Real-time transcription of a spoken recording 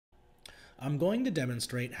I'm going to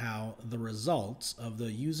demonstrate how the results of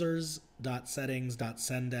the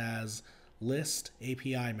Users.settings.sendAs list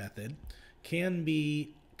API method can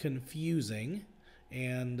be confusing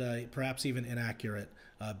and perhaps even inaccurate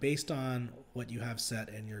based on what you have set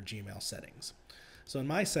in your Gmail settings. So in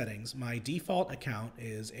my settings, my default account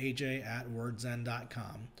is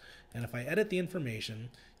aj@wordsend.com, and if I edit the information,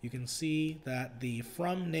 you can see that the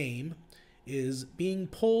from name is being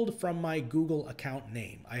pulled from my Google account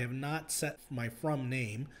name. I have not set my from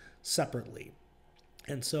name separately.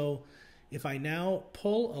 And so if I now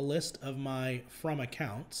pull a list of my from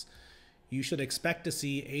accounts, you should expect to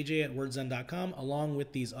see aj@wordsend.com along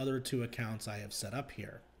with these other two accounts I have set up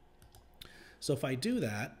here. So if I do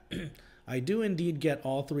that, I do indeed get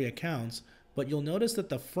all three accounts, but you'll notice that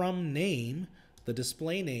the from name, the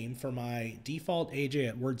display name for my default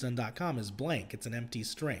aj@wordsend.com is blank. It's an empty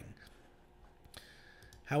string.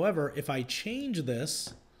 However, if I change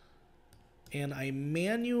this and I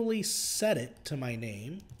manually set it to my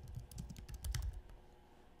name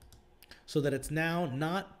so that it's now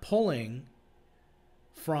not pulling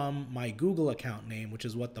from my Google account name, which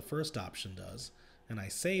is what the first option does, and I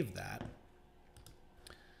save that,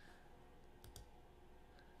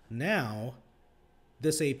 now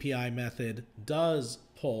this API method does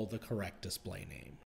pull the correct display name.